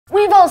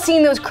all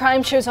seen those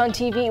crime shows on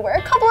TV where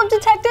a couple of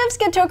detectives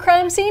get to a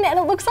crime scene and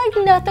it looks like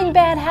nothing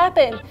bad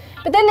happened.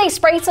 But then they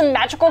spray some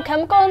magical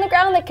chemical on the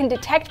ground that can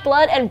detect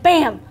blood and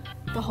bam!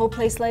 The whole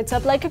place lights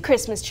up like a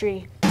Christmas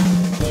tree.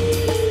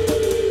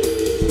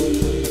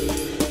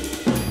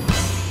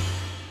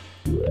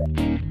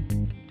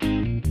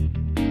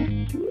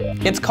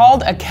 It's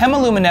called a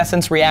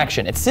chemiluminescence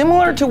reaction. It's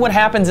similar to what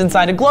happens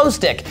inside a glow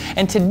stick.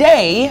 And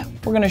today,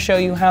 we're gonna show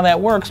you how that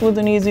works with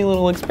an easy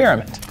little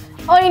experiment.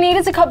 All you need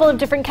is a couple of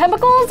different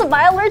chemicals, a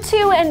vial or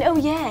two, and oh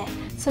yeah,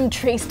 some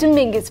Trace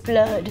Dominguez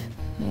blood.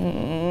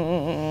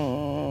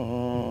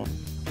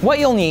 What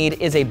you'll need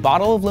is a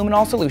bottle of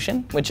luminol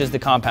solution, which is the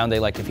compound they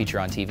like to feature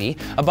on TV,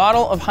 a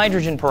bottle of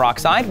hydrogen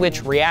peroxide,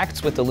 which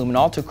reacts with the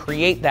luminol to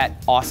create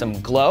that awesome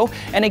glow,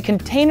 and a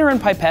container and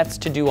pipettes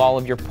to do all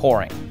of your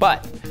pouring.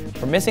 But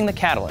we're missing the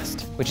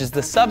catalyst, which is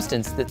the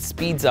substance that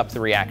speeds up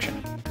the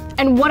reaction.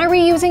 And what are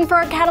we using for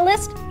our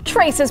catalyst?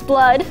 Trace's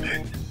blood.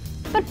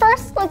 But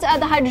first, let's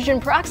add the hydrogen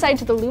peroxide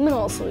to the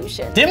luminol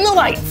solution. Dim the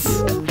lights!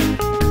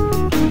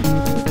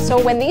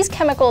 So when these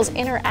chemicals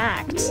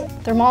interact,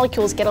 their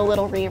molecules get a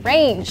little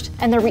rearranged,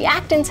 and the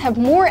reactants have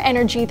more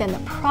energy than the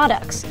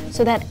products,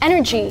 so that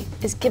energy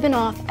is given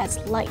off as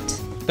light.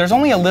 There's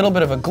only a little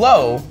bit of a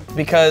glow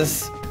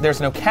because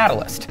there's no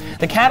catalyst.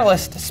 The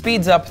catalyst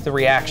speeds up the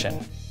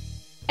reaction.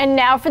 And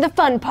now for the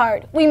fun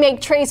part. We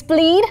make Trace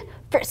bleed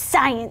for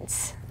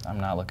science. I'm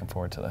not looking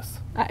forward to this.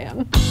 I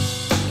am.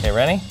 Okay,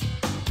 ready?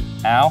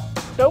 Ow.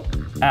 Nope.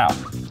 Ow.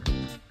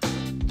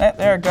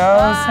 There it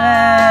goes.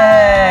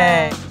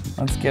 Hey!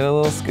 Let's get a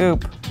little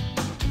scoop.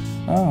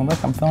 Oh,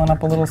 look, I'm filling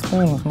up a little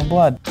spoon with my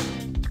blood.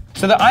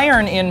 So the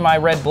iron in my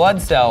red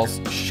blood cells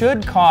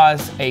should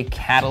cause a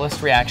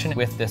catalyst reaction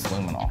with this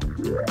luminol.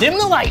 Dim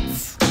the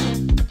lights!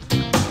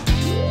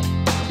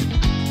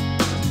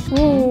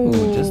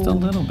 Ooh, just a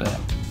little bit.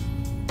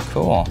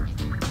 Cool.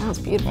 That was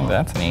beautiful. Oh,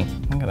 that's neat.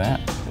 Look at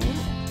that.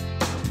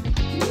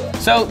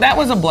 So that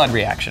was a blood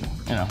reaction.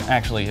 You know,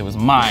 actually it was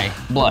my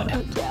blood.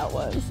 Yeah, it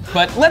was.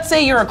 But let's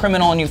say you're a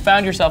criminal and you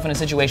found yourself in a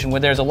situation where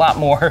there's a lot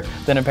more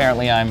than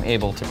apparently I'm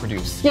able to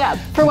produce. Yeah,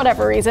 for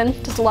whatever reason,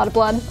 just a lot of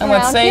blood And around,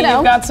 let's say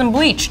you've got some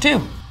bleach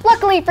too.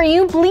 Luckily for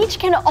you, bleach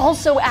can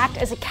also act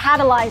as a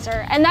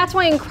catalyzer, and that's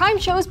why in crime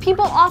shows,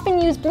 people often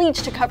use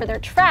bleach to cover their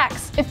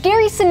tracks. If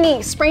Gary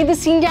Sinise sprayed the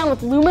scene down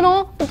with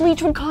luminol, the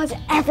bleach would cause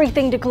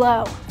everything to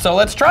glow. So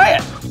let's try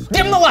it.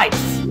 Dim the lights.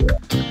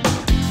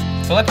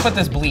 So let's put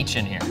this bleach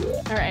in here.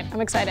 All right,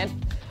 I'm excited.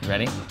 You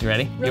ready? You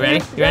ready? You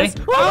ready? You ready? Yes.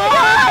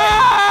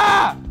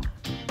 Ah!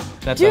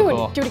 That's Dude, so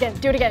cool. do it again,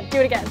 do it again, do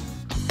it again.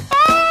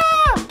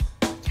 Ah!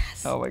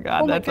 Yes. Oh my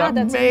God, Oh my that's God,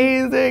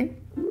 amazing.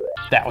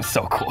 That was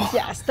so cool.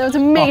 Yes, that was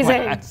amazing. Oh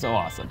my God, that's so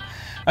awesome.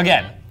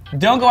 Again,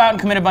 don't go out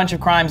and commit a bunch of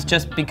crimes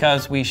just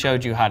because we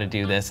showed you how to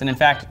do this. And in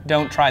fact,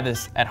 don't try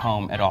this at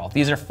home at all.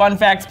 These are fun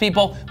facts,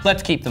 people.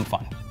 Let's keep them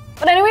fun.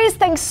 But anyways,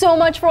 thanks so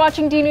much for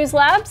watching DNews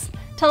Labs.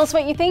 Tell us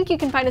what you think. You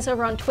can find us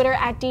over on Twitter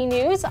at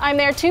DNews. I'm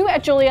there too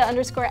at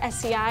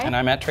Julia_SCI. And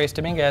I'm at Trace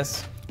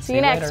Dominguez. See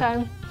you next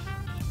time.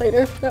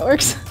 Later, that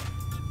works.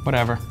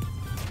 Whatever.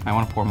 I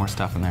want to pour more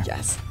stuff in there.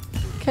 Yes.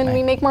 Can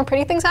we make more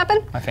pretty things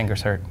happen? My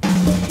fingers hurt.